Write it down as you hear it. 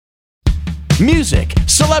music,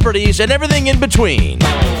 celebrities, and everything in between.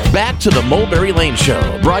 Back to the Mulberry Lane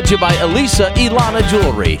Show, brought to you by Elisa Ilana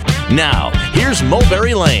Jewelry. Now, here's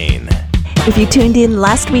Mulberry Lane. If you tuned in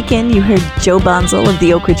last weekend, you heard Joe Bonsall of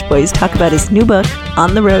the Oak Ridge Boys talk about his new book,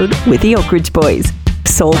 On the Road with the Oak Ridge Boys.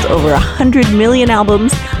 Sold over 100 million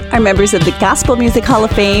albums, are members of the Gospel Music Hall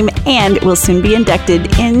of Fame, and will soon be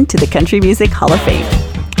inducted into the Country Music Hall of Fame.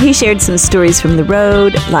 He shared some stories from the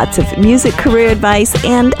road, lots of music career advice,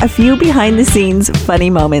 and a few behind-the-scenes funny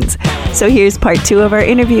moments. So here's part 2 of our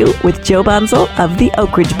interview with Joe Bonsall of the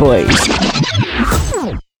Oak Ridge Boys.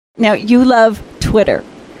 Now, you love Twitter.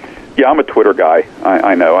 Yeah, I'm a Twitter guy.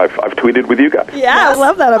 I know. I've tweeted with you guys. Yeah, I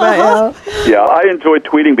love that about you. Yeah, I enjoy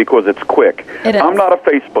tweeting because it's quick. I'm not a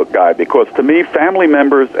Facebook guy because, to me, family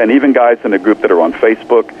members and even guys in a group that are on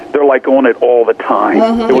Facebook, they're like on it all the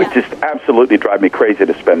time. It would just absolutely drive me crazy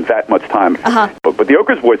to spend that much time. But the Oak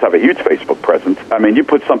Ridge Boys have a huge Facebook presence. I mean, you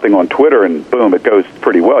put something on Twitter and boom, it goes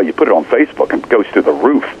pretty well. You put it on Facebook and it goes through the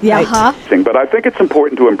roof. Yeah. But I think it's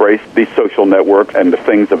important to embrace these social networks and the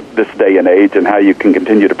things of this day and age and how you can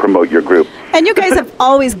continue to promote your group. And you guys have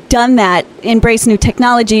always done that, embrace new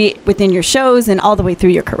technology within your shows and all the way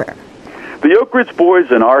through your career. The Oak Ridge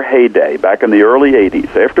Boys in our heyday, back in the early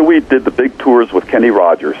 80s, after we did the big tours with Kenny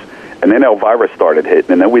Rogers, and then Elvira started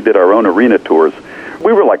hitting, and then we did our own arena tours,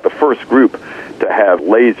 we were like the first group to have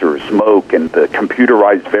laser, smoke, and the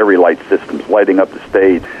computerized Vari-Light systems lighting up the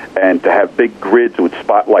stage, and to have big grids with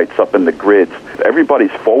spotlights up in the grids.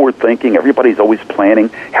 Everybody's forward-thinking. Everybody's always planning.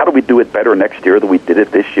 How do we do it better next year than we did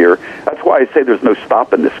it this year? That's why I say there's no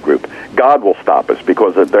stopping this group. God will stop us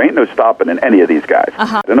because there ain't no stopping in any of these guys.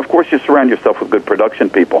 And, of course, you surround yourself with good production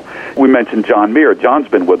people. We mentioned John Muir. John's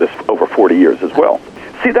been with us over 40 years as well.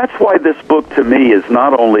 See, that's why this book, to me, is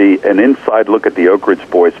not only an inside look at the Oak Ridge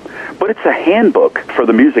Boys, but it's a handbook for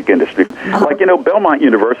the music industry. Like, Belmont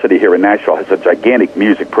University here in Nashville has a gigantic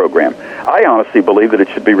music program. I honestly believe that it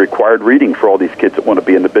should be required reading for all these kids that want to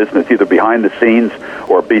be in the business, either behind the scenes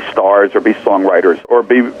or be stars or be songwriters or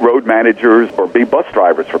be road managers or be bus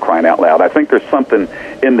drivers, for crying out loud. I think there's something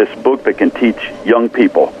in this book that can teach young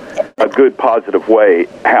people a good, positive way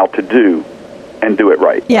how to do and do it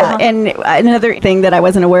right. Yeah, and another thing that I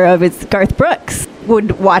wasn't aware of is Garth Brooks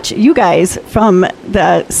would watch you guys from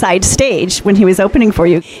the side stage when he was opening for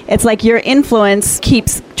you. It's like your influence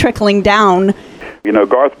keeps trickling down.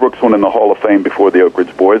 Garth Brooks went in the Hall of Fame before the Oak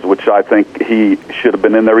Ridge Boys, which I think he should have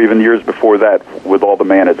been in there even years before that with all the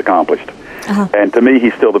man has accomplished. And to me,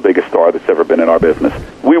 he's still the biggest star that's ever been in our business.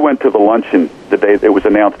 We went to the luncheon the day it was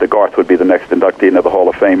announced that Garth would be the next inductee into the Hall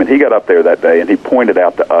of Fame, and he got up there that day and he pointed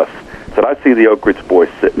out to us, said, I see the Oak Ridge Boys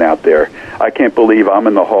sitting out there. I can't believe I'm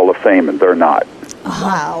in the Hall of Fame and they're not.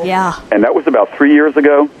 Wow. Yeah. And that was about 3 years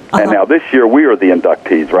ago. And now this year we are the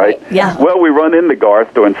inductees, right? Yeah. Well, we run into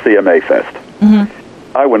Garth during CMA Fest.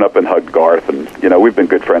 I went up and hugged Garth, and, we've been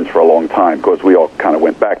good friends for a long time because we all kind of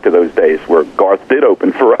went back to those days where Garth did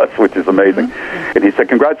open for us, which is amazing. And he said,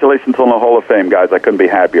 congratulations on the Hall of Fame, guys. I couldn't be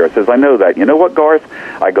happier. I says, I know that. You know what, Garth?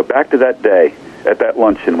 I go back to that day at that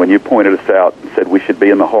luncheon when you pointed us out and said we should be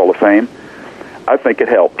in the Hall of Fame. I think it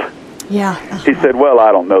helped. Yeah. He said, well,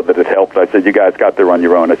 I don't know that it helped. I said, you guys got there on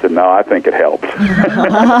your own. I said, no, I think it helped.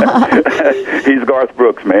 He's Garth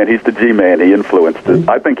Brooks, man. He's the G-man. He influenced it.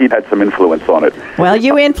 I think he had some influence on it. Well,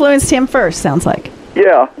 you influenced him first, sounds like.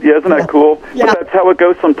 Yeah, isn't that cool? Yeah. But that's how it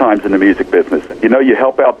goes sometimes in the music business. You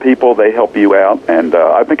help out people, they help you out, and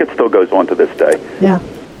I think it still goes on to this day. Yeah.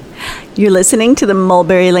 You're listening to the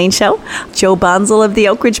Mulberry Lane Show. Joe Bonsall of the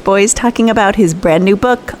Oak Ridge Boys talking about his brand new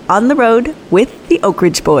book, On the Road with the Oak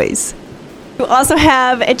Ridge Boys. You also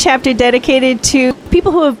have a chapter dedicated to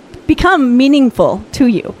people who have become meaningful to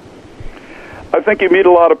you. I think you meet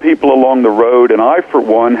a lot of people along the road, and I, for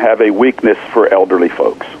one, have a weakness for elderly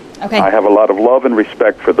folks. Okay. I have a lot of love and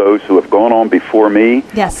respect for those who have gone on before me.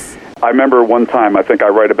 Yes. I remember one time, I think I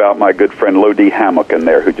write about my good friend Lodi Hamilton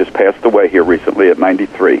there, who just passed away here recently at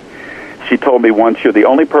 93. She told me once, you're the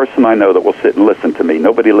only person I know that will sit and listen to me.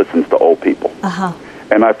 Nobody listens to old people.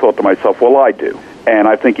 And I thought to myself, well, I do. And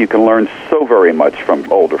I think you can learn so very much from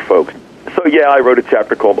older folks. So, yeah, I wrote a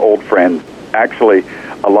chapter called Old Friends. Actually,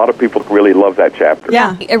 a lot of people really love that chapter.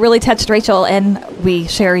 Yeah, it really touched Rachel, and we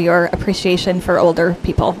share your appreciation for older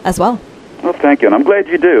people as well. Well, thank you, and I'm glad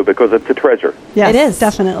you do, because it's a treasure. Yes, it is.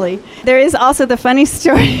 Definitely. There is also the funny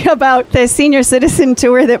story about the senior citizen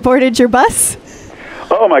tour that boarded your bus.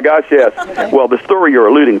 Oh, my gosh, yes. Okay. Well, the story you're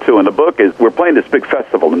alluding to in the book is we're playing this big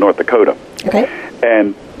festival in North Dakota. Okay.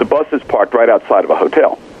 And the bus is parked right outside of a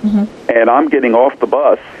hotel. and I'm getting off the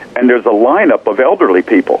bus, and there's a lineup of elderly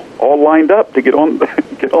people all lined up to get on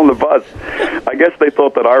the bus. I guess they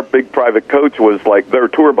thought that our big private coach was like their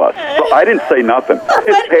tour bus. So I didn't say nothing.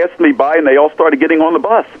 It passed me by, and they all started getting on the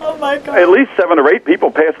bus. Oh, my God. At least 7 or 8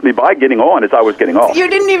 people passed me by getting on as I was getting off. You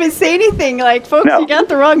didn't even say anything, like, folks, No. you got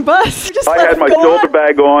the wrong bus. You just I let had them my go shoulder on.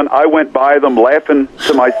 bag on. I went by them laughing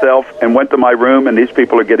to myself and went to my room, and these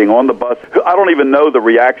people are getting on the bus. I don't even know the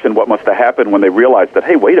reaction, what must have happened when they realized that,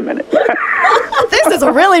 hey, wait a minute. This is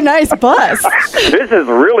a really nice bus. This is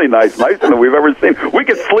really nicer than we've ever seen. We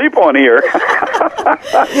could sleep on here.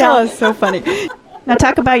 Yeah, it's so funny. Now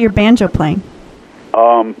talk about your banjo playing.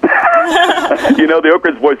 You know, the Oak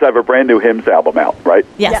Ridge Boys have a brand new hymns album out, right?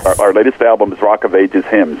 Yes. Our latest album is Rock of Ages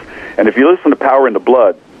Hymns. And if you listen to Power in the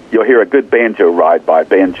Blood, you'll hear a good banjo ride by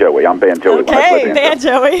Banjoey. I'm Banjoey. when I play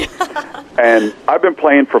banjo. Banjoey. And I've been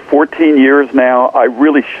playing for 14 years now. I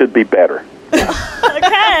really should be better.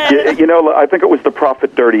 Okay. You know, I think it was the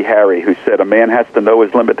prophet Dirty Harry who said a man has to know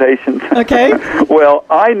his limitations. Okay. Well,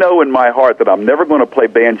 I know in my heart that I'm never going to play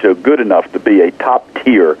banjo good enough to be a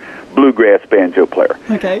top-tier bluegrass banjo player.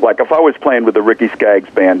 Okay. Like if I was playing with the Ricky Skaggs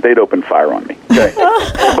band, they'd open fire on me. Okay.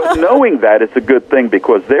 But knowing that is a good thing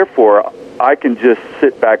because therefore I can just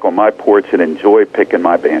sit back on my porch and enjoy picking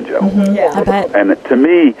my banjo. Yeah. I bet. And to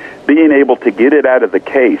me, being able to get it out of the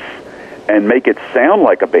case and make it sound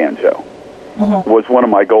like a banjo was one of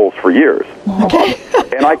my goals for years.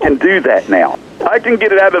 And I can do that now. I can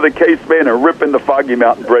get it out of the case, man, and rip into Foggy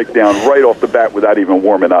Mountain Breakdown right off the bat without even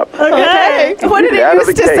warming up. Okay. What did Out it of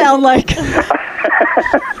the used to case. sound like?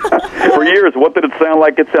 For years, what did it sound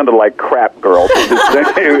like? It sounded like crap, girls.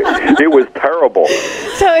 It was terrible.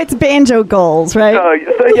 So it's banjo goals, right?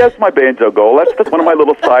 So yes, my banjo goal. That's one of my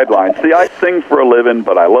little sidelines. See, I sing for a living,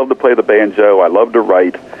 but I love to play the banjo. I love to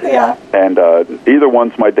write. Yeah. And either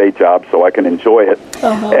one's my day job, so I can enjoy it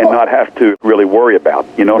and not have to really worry about.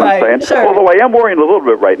 You know what Right, I'm saying? sure. Although I am worrying a little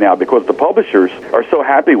bit right now because the publishers are so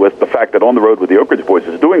happy with the fact that On the Road with the Oak Ridge Boys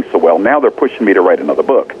is doing so well. Now they're pushing me to write another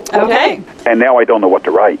book, Okay. and now I don't know what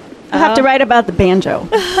to write. I have to write about the banjo.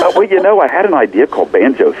 Well, you know, I had an idea called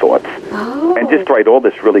Banjo Thoughts, and just write all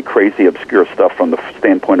this really crazy, obscure stuff from the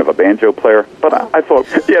standpoint of a banjo player. But I thought,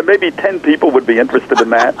 yeah, maybe 10 people would be interested in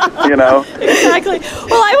that, you know? Exactly.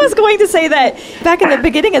 Well, I was going to say that back in the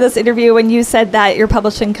beginning of this interview when you said that your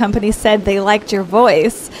publishing company said they liked your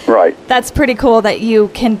voice. Right. That's pretty cool that you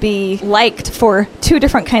can be liked for 2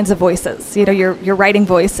 different kinds of voices. You know, your writing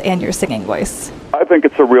voice and your singing voice. I think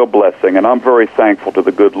it's a real blessing, and I'm very thankful to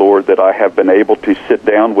the good Lord that I have been able to sit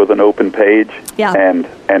down with an open page Yeah.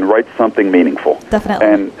 and write something meaningful. Definitely.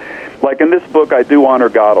 And like in this book, I do honor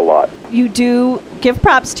God a lot. You do give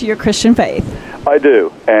props to your Christian faith. I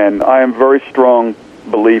do, and I am very strong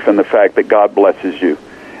belief in the fact that God blesses you,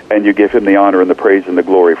 and you give Him the honor and the praise and the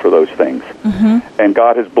glory for those things. And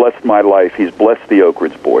God has blessed my life. He's blessed the Oak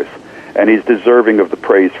Ridge Boys, and He's deserving of the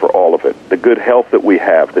praise for all of it. The good health that we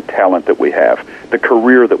have, the talent that we have, the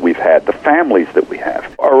career that we've had, the families that we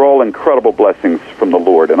have, are all incredible blessings from the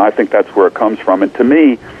Lord, and I think that's where it comes from. And to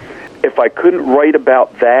me, if I couldn't write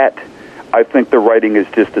about that, I think the writing is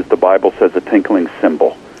just, as the Bible says, a tinkling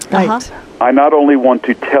cymbal. Right. I not only want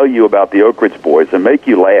to tell you about the Oak Ridge Boys and make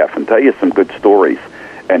you laugh and tell you some good stories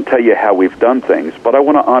and tell you how we've done things, but I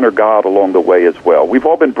want to honor God along the way as well. We've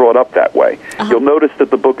all been brought up that way. You'll notice that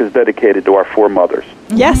the book is dedicated to our 4 mothers.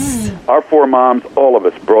 Yes. Our 4 moms, all of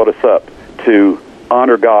us, brought us up to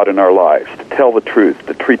honor God in our lives, to tell the truth,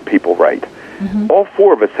 to treat people right. All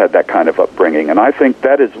 4 of us had that kind of upbringing, and I think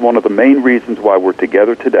that is one of the main reasons why we're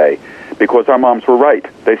together today, because our moms were right.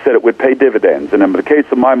 They said it would pay dividends, and in the case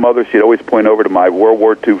of my mother, she'd always point over to my World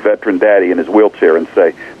War II veteran daddy in his wheelchair and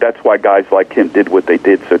say, that's why guys like him did what they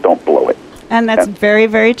did, so don't blow it. And that's very,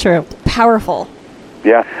 very true. Powerful.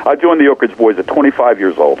 Yeah, I joined the Oak Ridge Boys at 25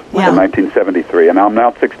 years old Yeah. in 1973, and I'm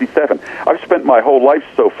now 67. I've spent my whole life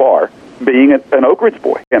so far being an Oak Ridge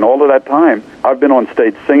boy, and all of that time, I've been on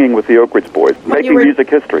stage singing with the Oak Ridge Boys, making music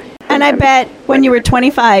history. And I bet when you were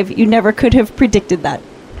 25, you never could have predicted that.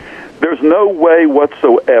 There's no way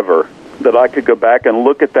whatsoever that I could go back and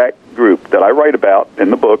look at that group that I write about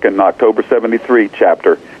in the book in October 73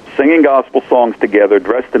 chapter, singing gospel songs together,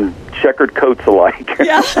 dressed in checkered coats alike.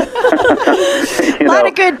 Yeah. You A lot know.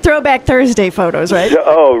 of good Throwback Thursday photos, right? Yeah,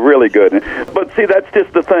 oh, really good. But see, that's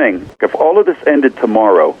just the thing. If all of this ended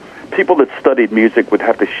tomorrow, people that studied music would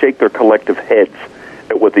have to shake their collective heads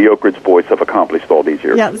at what the Oak Ridge Boys have accomplished all these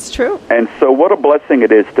years. Yeah, that's true. And so what a blessing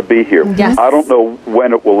it is to be here. Yes. I don't know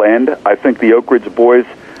when it will end. I think the Oak Ridge Boys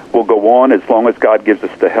will go on as long as God gives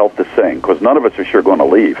us the health to sing, because none of us are sure going to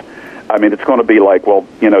leave. I mean, it's going to be like, well,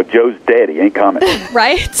 Joe's dead. He ain't coming.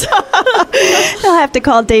 Right? They'll have to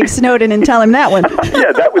call Dave Snowden and tell him that one.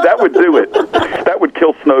 Yeah, that would do it. That would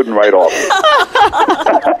kill Snowden right off.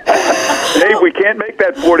 Hey, we can't make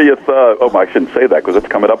that 40th. I shouldn't say that because it's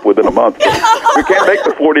coming up within a month. We can't make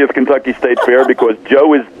the 40th Kentucky State Fair because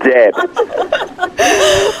Joe is dead.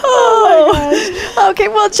 Oh, my gosh. Okay,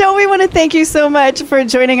 well, Joe, we want to thank you so much for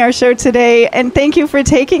joining our show today, and thank you for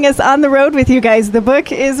taking us on the road with you guys. The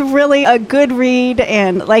book is really a good read,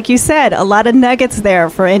 and like you said, a lot of nuggets there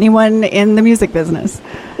for anyone in the music business.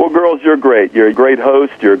 Well, girls, you're great. You're a great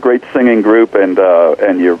host. You're a great singing group, and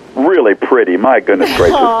you're really pretty. My goodness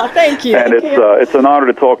gracious! Oh, thank you. And it's an honor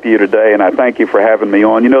to talk to you today, and I thank you for having me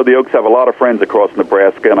on. The Oaks have a lot of friends across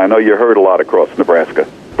Nebraska, and I know you heard a lot across Nebraska.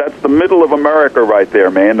 That's the middle of America right there,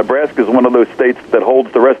 man. Nebraska is one of those states that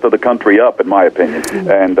holds the rest of the country up, in my opinion.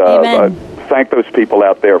 And thank those people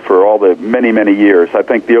out there for all the many, many years. I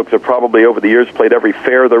think the Oaks have probably, over the years, played every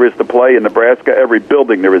fair there is to play in Nebraska, every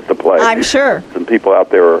building there is to play. I'm sure. And people out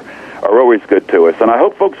there are always good to us. And I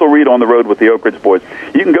hope folks will read On the Road with the Oak Ridge Boys.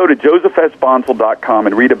 You can go to josephsbonsall.com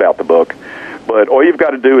and read about the book. But all you've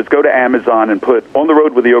got to do is go to Amazon and put On the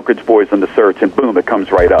Road with the Oak Ridge Boys in the search, and boom, it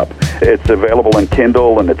comes right up. It's available in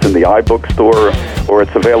Kindle, and it's in the iBook store, or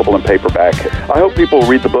it's available in paperback. I hope people will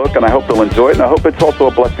read the book, and I hope they'll enjoy it, and I hope it's also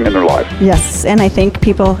a blessing in their lives. Yes, and I think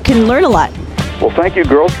people can learn a lot. Well, thank you,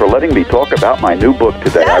 girls, for letting me talk about my new book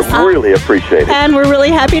today. Yes. I really appreciate it. And we're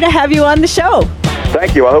really happy to have you on the show.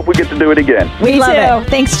 Thank you. I hope we get to do it again. We love it.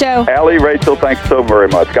 Thanks, Joe. Allie, Rachel, thanks so very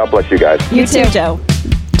much. God bless you guys. You too, Joe.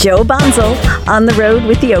 Joe Bonsall, On the Road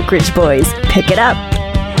with the Oak Ridge Boys. Pick it up.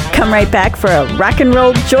 Come right back for a rock and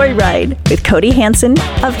roll joyride with Cody Hansen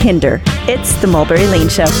of Hinder. It's the Mulberry Lane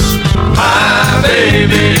Show. My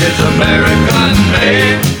baby is American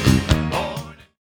made.